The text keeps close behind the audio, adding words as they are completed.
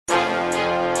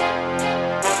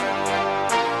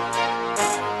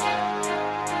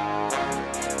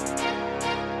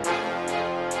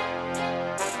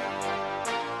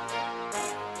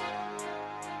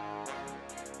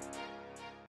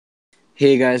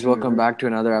Hey guys, welcome back to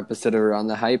another episode of Around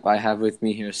the Hype. I have with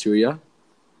me here Surya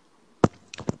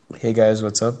Hey guys,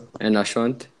 what's up? and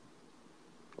Ashwant.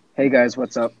 Hey guys,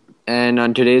 what's up? And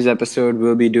on today's episode,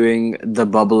 we'll be doing the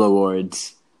Bubble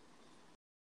Awards.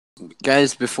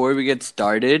 Guys, before we get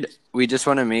started, we just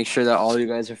want to make sure that all you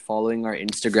guys are following our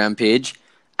Instagram page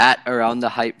at Around the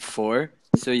Hype 4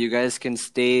 so you guys can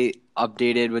stay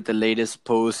updated with the latest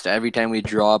post every time we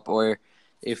drop, or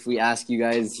if we ask you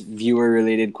guys viewer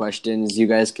related questions, you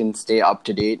guys can stay up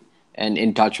to date and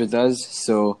in touch with us.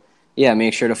 So, yeah,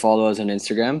 make sure to follow us on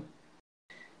Instagram.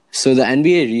 So the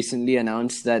NBA recently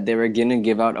announced that they were going to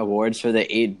give out awards for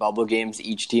the 8 bubble games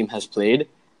each team has played.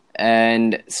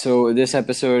 And so this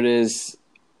episode is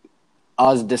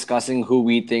us discussing who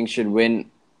we think should win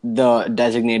the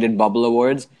designated bubble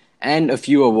awards and a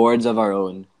few awards of our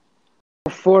own.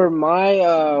 For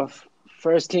my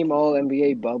first team All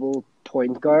NBA bubble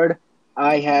point guard,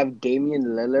 I have Damian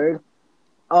Lillard.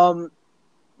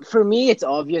 For me, it's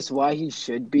obvious why he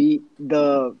should be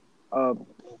the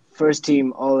first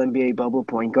team All NBA bubble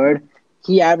point guard.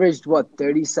 He averaged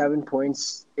 37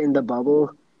 points in the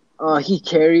bubble. He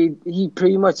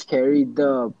pretty much carried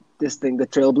the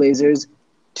Trailblazers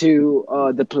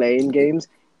to the play-in games.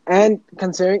 And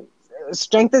considering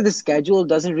strength of the schedule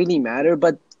doesn't really matter,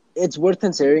 but it's worth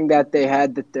considering that they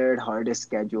had the third hardest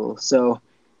schedule. So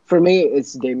for me,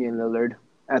 it's Damian Lillard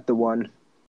at the 1.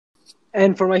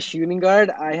 And for my shooting guard,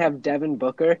 I have Devin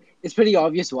Booker. It's pretty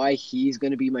obvious why he's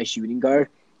going to be my shooting guard.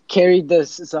 Carried the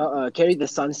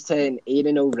Suns to an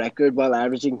 8-0 record while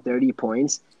averaging 30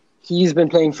 points. He's been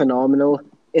playing phenomenal.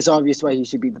 It's obvious why he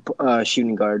should be the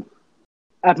shooting guard.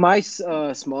 At my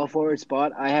small forward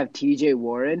spot, I have TJ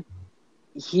Warren.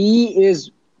 He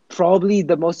is probably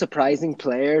the most surprising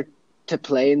player to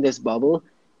play in this bubble.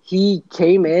 He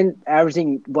came in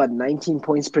averaging 19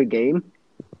 points per game,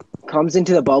 comes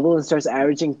into the bubble and starts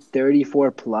averaging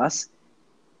 34 plus.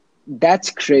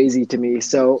 That's crazy to me.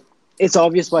 So it's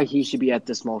obvious why he should be at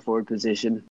the small forward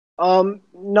position.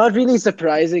 Not really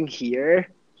surprising here.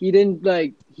 He didn't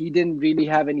really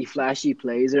have any flashy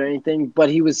plays or anything, but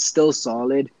he was still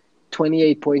solid.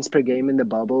 28 points per game in the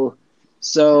bubble.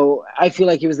 So I feel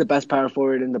like he was the best power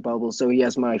forward in the bubble, so he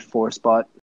has my 4 spot.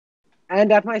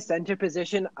 And at my center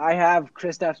position, I have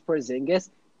Kristaps Porzingis.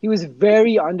 He was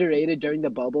very underrated during the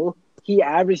bubble. He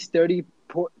averaged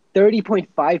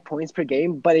 30.5 points per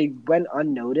game, but it went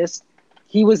unnoticed.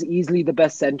 He was easily the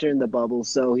best center in the bubble,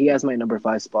 so he has my number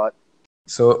 5 spot.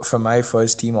 So for my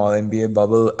first team All NBA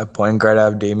bubble, at point guard I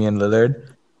have Damian Lillard.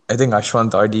 I think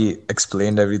Ashwant already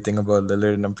explained everything about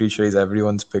Lillard, and I'm pretty sure he's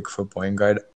everyone's pick for point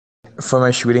guard. For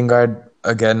my shooting guard,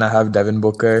 again I have Devin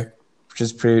Booker, which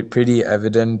is pretty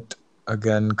evident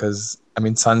again because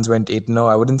Suns went 8-0.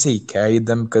 I wouldn't say he carried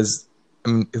them because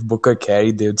if Booker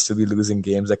carried, they would still be losing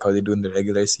games like how they do in the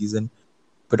regular season.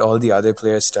 But all the other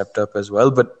players stepped up as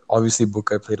well. But obviously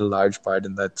Booker played a large part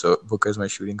in that, so Booker is my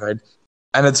shooting guard.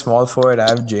 And at small forward, I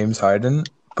have James Harden.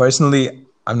 Personally,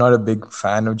 I'm not a big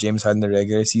fan of James Harden in the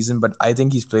regular season, but I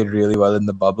think he's played really well in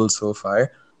the bubble so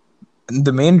far. And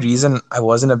the main reason I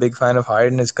wasn't a big fan of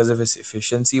Harden is because of his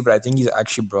efficiency, but I think he's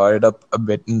actually brought it up a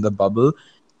bit in the bubble.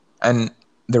 And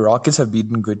the Rockets have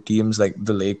beaten good teams like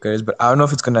the Lakers, but I don't know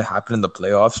if it's going to happen in the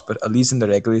playoffs, but at least in the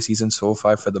regular season so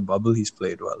far for the bubble, he's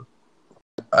played well.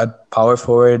 At power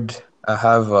forward, I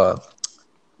have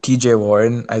TJ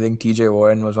Warren. I think TJ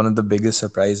Warren was one of the biggest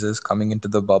surprises coming into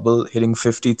the bubble, hitting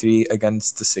 53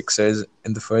 against the Sixers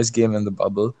in the first game in the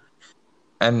bubble.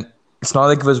 And it's not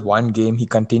like it was one game. He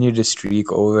continued his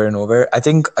streak over and over. I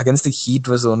think against the Heat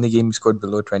was the only game he scored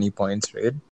below 20 points,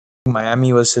 right?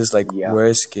 Miami was his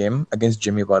worst game against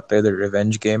Jimmy Butler, the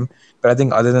revenge game. But I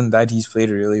think other than that, he's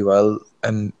played really well.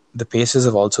 And the Pacers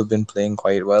have also been playing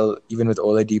quite well, even with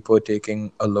Oladipo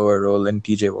taking a lower role and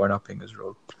TJ Warren upping his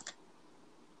role.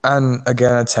 And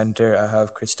again, at center, I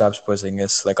have Kristaps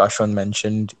Porzingis. Like Ashwin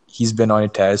mentioned, he's been on a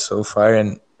tear so far.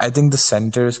 And I think the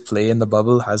center's play in the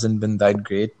bubble hasn't been that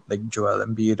great, like Joel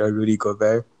Embiid or Rudy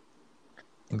Gobert.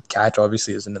 And Cat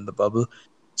obviously isn't in the bubble.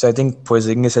 So I think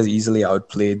Porzingis has easily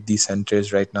outplayed the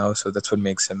centers right now. So that's what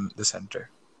makes him the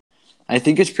center. I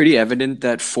think it's pretty evident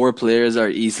that 4 players are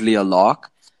easily a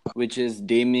lock, which is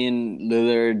Damian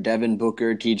Lillard, Devin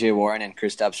Booker, TJ Warren, and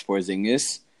Kristaps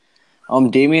Porzingis.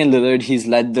 Damian Lillard, he's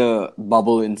led the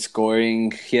bubble in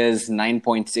scoring. He has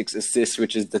 9.6 assists,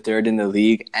 which is the 3rd in the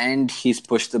league, and he's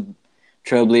pushed the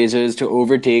Trailblazers to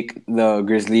overtake the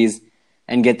Grizzlies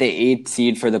and get the 8th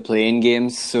seed for the play-in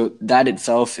games. So that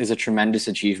itself is a tremendous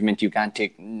achievement.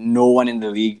 No one in the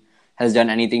league has done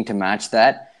anything to match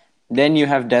that. Then you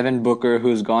have Devin Booker,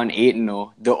 who's gone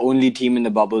 8-0, the only team in the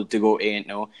bubble to go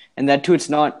 8-0. And that too, it's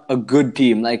not a good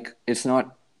team. Like, it's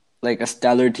not like a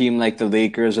stellar team like the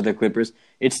Lakers or the Clippers.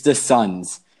 It's the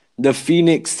Suns. The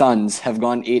Phoenix Suns have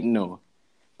gone 8-0.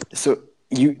 So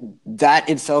that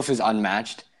itself is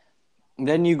unmatched.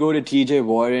 Then you go to TJ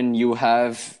Warren,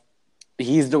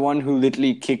 he's the one who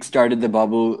literally kick-started the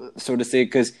bubble, so to say,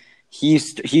 because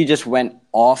he just went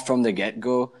off from the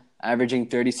get-go, averaging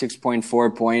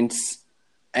 36.4 points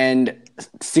and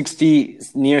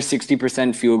near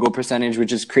 60% field goal percentage,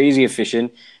 which is crazy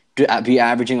efficient to be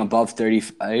averaging above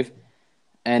 35.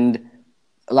 And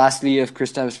lastly, of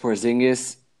Kristaps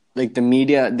Porzingis, like the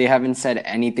media, they haven't said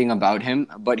anything about him,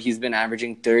 but he's been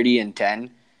averaging 30 and 10.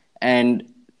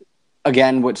 And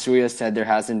again, what Surya said, there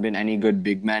hasn't been any good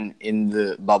big men in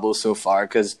the bubble so far,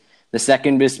 because the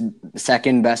second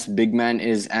best big man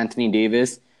is Anthony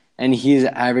Davis, and he's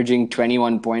averaging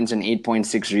 21 points and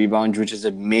 8.6 rebounds, which is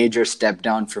a major step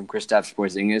down from Kristaps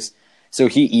Porzingis. So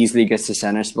he easily gets the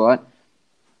center spot.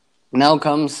 Now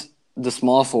comes the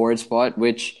small forward spot,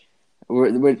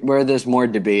 where there's more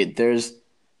debate. There's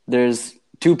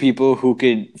two people who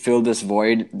could fill this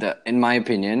void, in my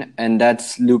opinion, and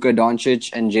that's Luka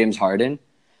Doncic and James Harden.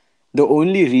 The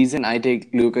only reason I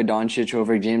take Luka Doncic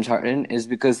over James Harden is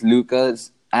because Luka's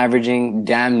averaging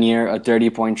damn near a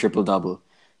 30-point triple-double.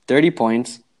 30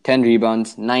 points, 10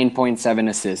 rebounds, 9.7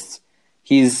 assists.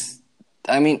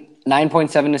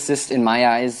 9.7 assists in my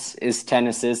eyes is 10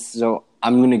 assists, so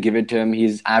I'm going to give it to him.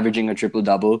 He's averaging a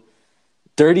triple-double,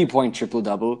 30-point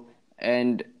triple-double,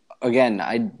 and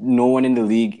again, no one in the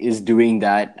league is doing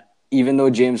that. Even though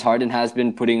James Harden has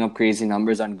been putting up crazy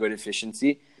numbers on good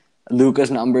efficiency,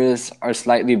 Luka's numbers are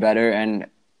slightly better, and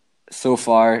so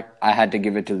far, I had to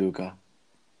give it to Luka.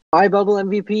 My bubble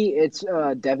MVP, it's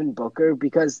Devin Booker,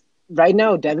 because right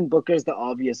now Devin Booker is the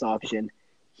obvious option.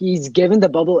 He's given the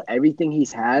bubble everything he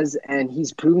has, and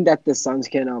he's proven that the Suns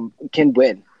can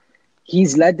win.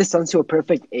 He's led the Suns to a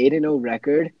perfect 8-0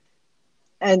 record,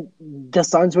 and the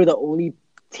Suns were the only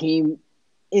team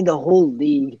in the whole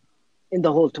league,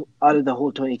 out of the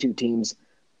whole 22 teams,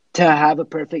 to have a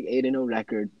perfect 8-0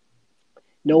 record.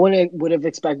 No one would have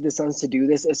expected the Suns to do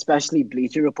this, especially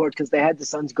Bleacher Report, because they had the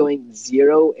Suns going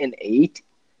 0-8.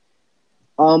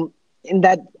 In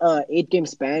that 8-game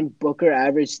span, Booker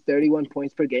averaged 31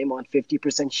 points per game on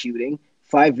 50% shooting,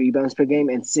 5 rebounds per game,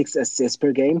 and 6 assists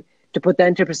per game. To put that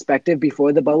into perspective,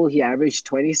 before the bubble, he averaged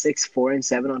 26, 4, and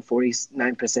 7 on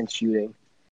 49% shooting.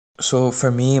 So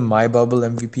for me, my bubble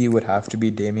MVP would have to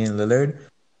be Damian Lillard.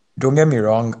 Don't get me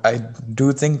wrong, I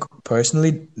do think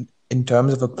personally, in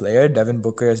terms of a player, Devin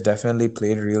Booker has definitely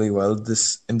played really well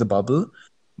in the bubble.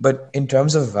 But in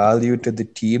terms of value to the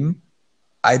team,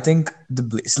 I think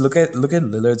look at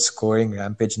Lillard's scoring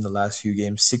rampage in the last few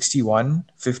games: 61,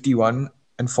 51,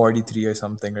 and 43 or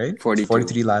something, right? 42.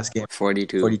 43 last game.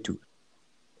 42.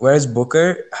 Whereas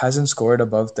Booker hasn't scored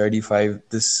above 35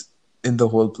 in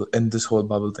this whole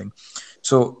bubble thing.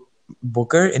 So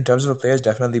Booker, in terms of a player, has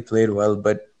definitely played well,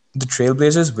 but the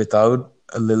Trailblazers, without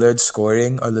Lillard's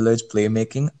scoring or Lillard's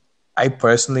playmaking, I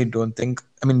personally don't think.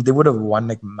 I mean, they would have won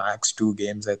like max 2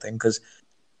 games, I think, because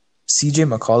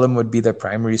CJ McCollum would be their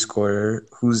primary scorer,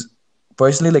 who's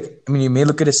personally, like, I mean, you may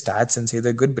look at his stats and say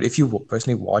they're good, but if you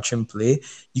personally watch him play,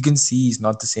 you can see he's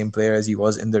not the same player as he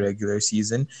was in the regular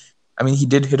season. I mean, he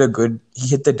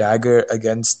hit the dagger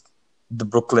against the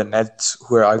Brooklyn Nets,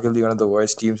 who are arguably one of the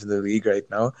worst teams in the league right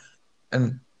now.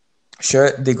 And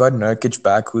sure, they got Nurkic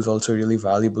back, who's also a really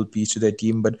valuable piece to their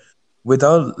team, but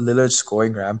without Lillard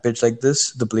scoring rampage like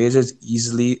this, the Blazers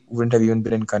easily wouldn't have even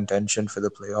been in contention for the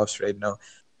playoffs right now.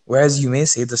 Whereas you may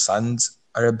say the Suns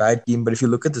are a bad team, but if you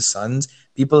look at the Suns,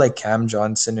 people like Cam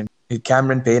Johnson and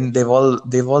Cameron Payne, they've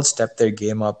all stepped their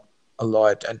game up a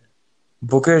lot, and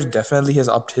Booker definitely has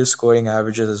upped his scoring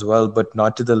averages as well, but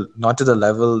not to the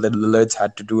level that Lillard's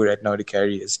had to do right now to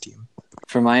carry his team.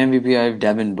 For my MVP, I have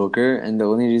Devin Booker, and the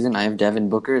only reason I have Devin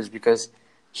Booker is because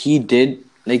he did,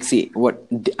 what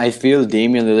I feel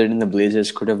Damian Lillard and the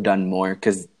Blazers could have done more,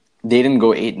 because they didn't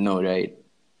go 8-0, right?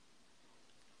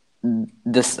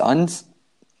 The Suns,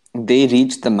 they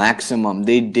reached the maximum.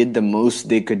 They did the most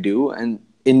they could do, and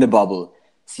in the bubble.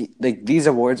 See, like, these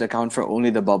awards account for only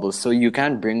the bubble, so you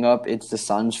can't bring up it's the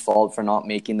Suns' fault for not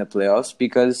making the playoffs,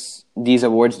 because these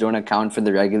awards don't account for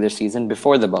the regular season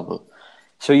before the bubble.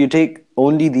 So you take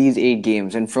only these 8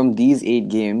 games, and from these 8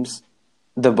 games,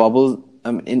 the bubble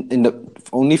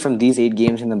only from these 8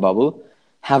 games in the bubble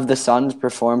have the Suns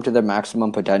performed to their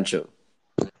maximum potential.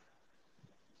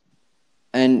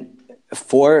 And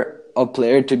for a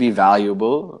player to be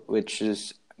valuable, which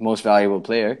is most valuable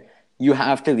player, you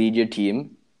have to lead your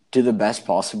team. to the best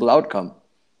possible outcome.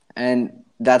 And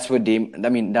that's what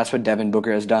that's what Devin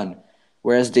Booker has done.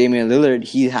 Whereas Damian Lillard,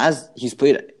 he's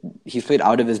played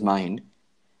out of his mind,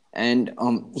 and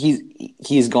he's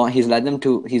led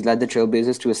the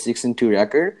Trailblazers to a 6-2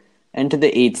 record and to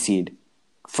the 8th seed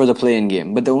for the play-in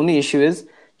game. But the only issue is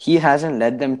he hasn't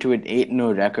led them to an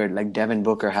 8-0 record like Devin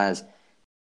Booker has.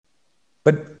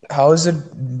 But how is it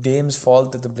Dame's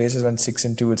fault that the Blazers went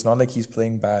 6-2? It's not like he's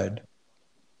playing bad.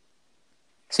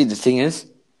 See, the thing is,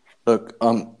 look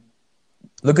at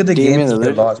the Damian games they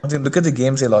Lillard. lost. Look at the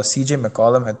games they lost. CJ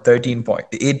McCollum had 8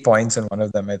 points in one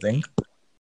of them, I think.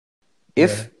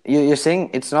 If you're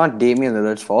saying it's not Damian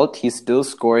Lillard's fault, he's still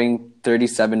scoring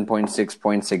 37.6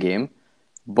 points a game,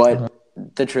 but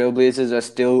the Trailblazers are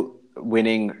still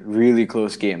winning really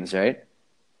close games, right?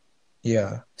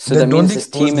 Yeah. So that means his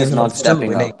team is not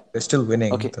stepping up. They're still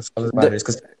winning. Okay. That's all that matters.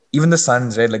 Because even the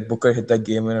Suns, right? Like Booker hit that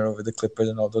game winner over the Clippers,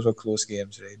 and all those were close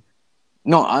games, right?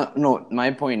 No.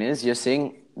 My point is, you're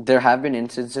saying there have been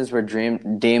instances where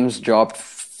Dame's dropped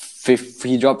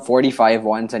 45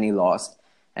 once and he lost,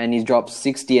 and he's dropped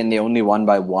 60 and they only won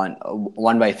by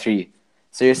 3.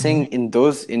 So you're saying in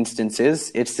those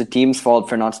instances, it's the team's fault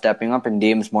for not stepping up, and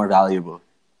Dame's more valuable.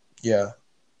 Yeah.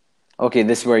 Okay,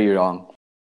 this is where you're wrong.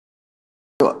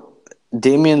 So,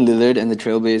 Damian Lillard and the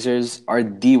Trailblazers are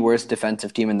the worst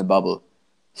defensive team in the bubble.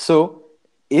 So,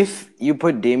 if you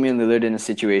put Damian Lillard in a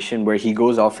situation where he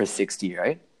goes off for 60,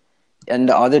 right? And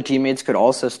the other teammates could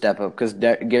also step up because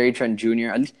Gary Trent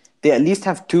Jr., they at least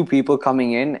have 2 people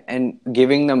coming in and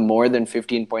giving them more than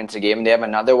 15 points a game. They have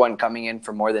another one coming in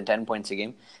for more than 10 points a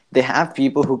game. They have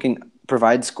people who can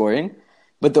provide scoring,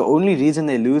 but the only reason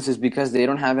they lose is because they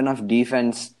don't have enough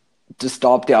defense to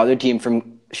stop the other team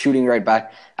from shooting right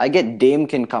back. I get Dame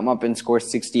can come up and score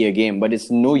 60 a game, but it's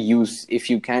no use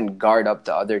if you can't guard up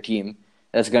the other team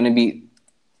that's going to be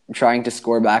trying to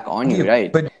score back on you,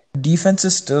 right? But defense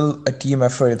is still a team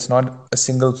effort. It's not a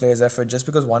single player's effort. Just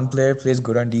because one player plays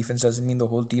good on defense doesn't mean the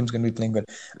whole team's going to be playing good.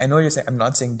 I know you're saying, I'm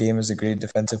not saying Dame is a great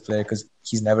defensive player because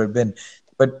he's never been.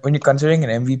 But when you're considering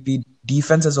an MVP,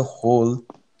 defense as a whole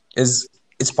is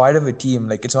part of a team.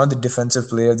 Like, it's not the Defensive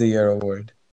Player of the Year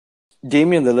award.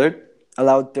 Damian Lillard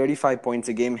allowed 35 points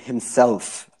a game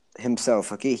himself.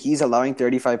 Okay, he's allowing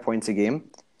 35 points a game,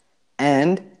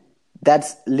 and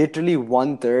that's literally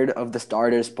 1/3 of the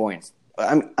starters' points.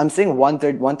 I'm saying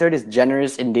 1/3. 1/3 is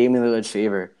generous in Damian Lillard's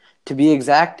favor. To be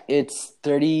exact, it's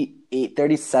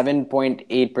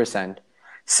 37.8%.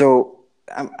 So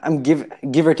I'm give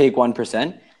or take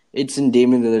 1%. It's in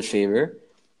Damian Lillard's favor.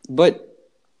 But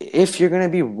if you're gonna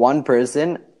be one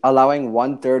person allowing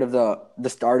 1/3 of the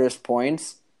starters'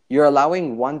 points, you're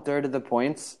allowing 1/3 of the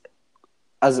points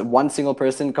as one single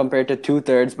person compared to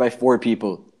 2/3 by 4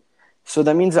 people. So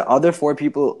that means the other 4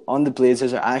 people on the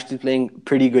Blazers are actually playing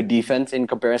pretty good defense in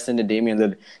comparison to Damian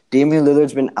Lillard. Damian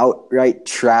Lillard's been outright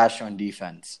trash on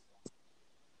defense.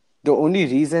 The only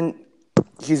reason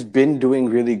he's been doing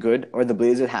really good, or the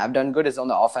Blazers have done good, is on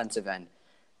the offensive end.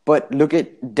 But look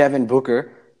at Devin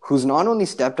Booker, who's not only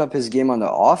stepped up his game on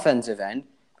the offensive end,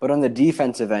 but on the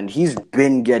defensive end, he's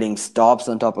been getting stops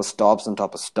on top of stops on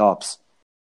top of stops.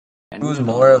 It was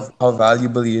more of how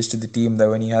valuable he is to the team that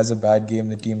when he has a bad game,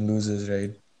 the team loses,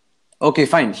 right? Okay,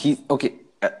 fine. Okay.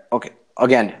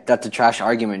 Again, that's a trash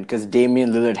argument because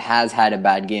Damian Lillard has had a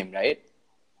bad game, right?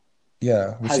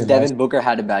 Yeah. Has Devin Booker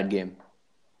had a bad game?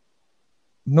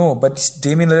 No, but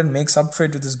Damian Lillard makes up for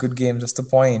it with his good games. That's the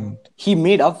point. He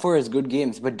made up for his good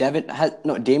games, but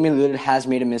Damian Lillard has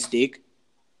made a mistake.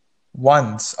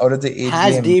 Once out of the 8 games.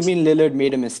 Has Damian Lillard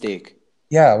made a mistake?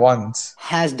 Yeah, once.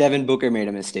 Has Devin Booker made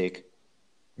a mistake?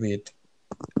 Wait.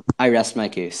 I rest my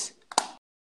case.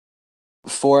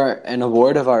 For an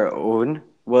award of our own,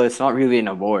 well, it's not really an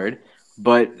award,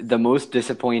 but the most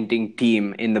disappointing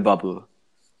team in the bubble.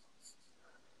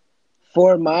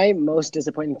 For my most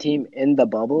disappointing team in the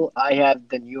bubble, I have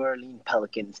the New Orleans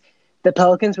Pelicans. The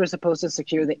Pelicans were supposed to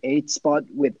secure the 8th spot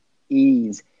with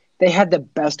ease. They had the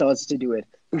best odds to do it.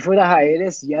 Before the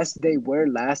hiatus, yes, they were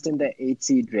last in the 8th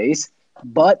seed race,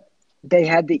 but they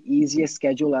had the easiest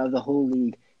schedule out of the whole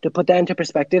league. To put that into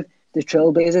perspective, the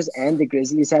Trailblazers and the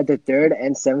Grizzlies had the 3rd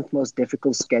and 7th most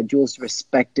difficult schedules,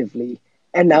 respectively.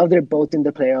 And now they're both in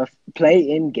the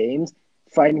play-in games,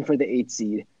 fighting for the 8th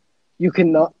seed. You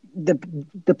cannot. The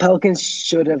Pelicans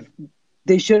should have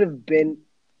been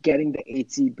getting the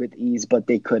 8th seed with ease, but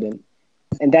they couldn't,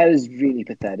 and that is really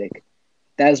pathetic.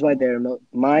 That is why they're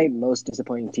my most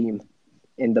disappointing team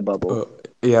in the bubble.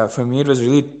 Yeah, for me it was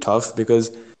really tough because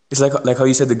it's like how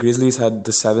you said the Grizzlies had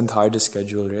the 7th hardest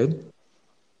schedule, right?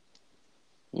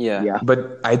 Yeah. Yeah.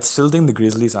 But I still think the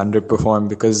Grizzlies underperformed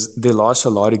because they lost a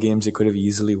lot of games they could have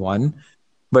easily won.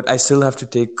 But I still have to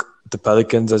take the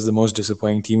Pelicans as the most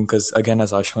disappointing team because, again,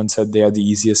 as Ashwan said, they had the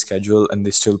easiest schedule and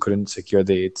they still couldn't secure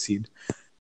the 8th seed.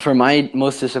 For my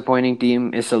most disappointing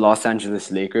team is the Los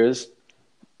Angeles Lakers.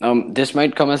 This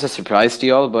might come as a surprise to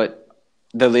y'all, but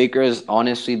the Lakers,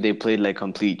 honestly, they played like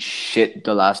complete shit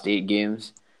the last 8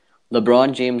 games.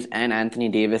 LeBron James and Anthony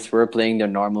Davis were playing their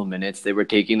normal minutes. They were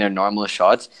taking their normal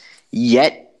shots.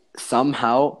 Yet,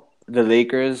 somehow, the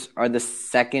Lakers are the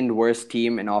second worst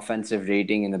team in offensive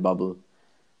rating in the bubble.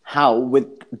 How, with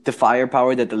the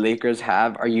firepower that the Lakers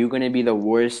have, are you going to be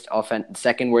the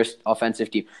second worst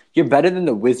offensive team? You're better than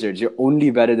the Wizards. You're only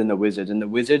better than the Wizards. And the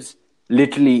Wizards,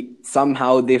 literally,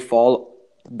 somehow they fall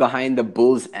behind the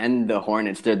Bulls and the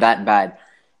Hornets. They're that bad.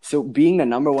 So being the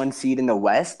number one seed in the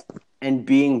West and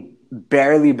being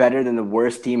barely better than the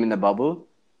worst team in the bubble,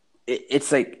 it's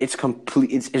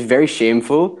very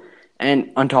shameful.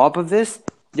 And on top of this,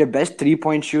 your best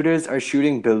 3-point shooters are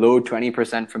shooting below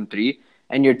 20% from three,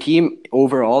 and your team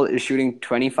overall is shooting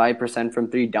 25%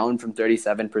 from three, down from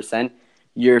 37%.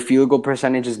 Your field goal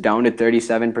percentage is down to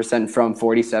 37% from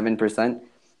 47%.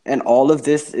 And all of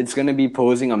this, it's going to be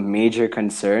posing a major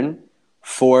concern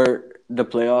for the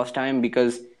playoffs time,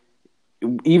 because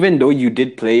even though you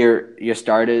did play your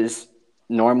starters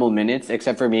normal minutes,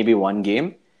 except for maybe one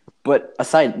game, but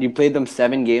aside, you played them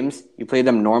 7 games, you played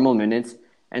them normal minutes,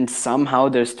 and somehow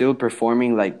they're still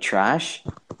performing like trash.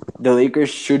 The Lakers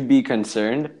should be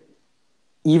concerned.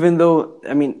 Even though,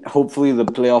 I mean, hopefully the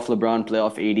playoff LeBron,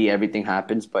 playoff AD, everything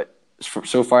happens, but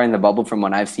so far in the bubble, from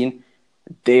what I've seen,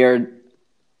 they are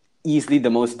easily the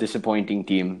most disappointing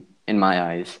team in my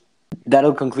eyes.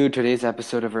 That'll conclude today's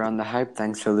episode of Around the Hype.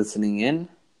 Thanks for listening in.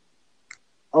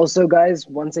 Also, guys,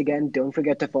 once again, don't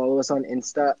forget to follow us on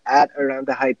Insta at Around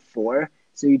the Hype 4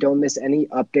 so you don't miss any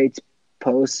updates,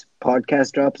 posts,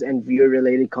 podcast drops, and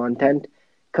viewer-related content,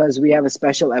 because we have a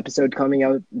special episode coming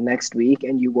out next week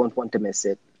and you won't want to miss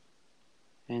it.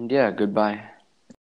 And yeah, goodbye.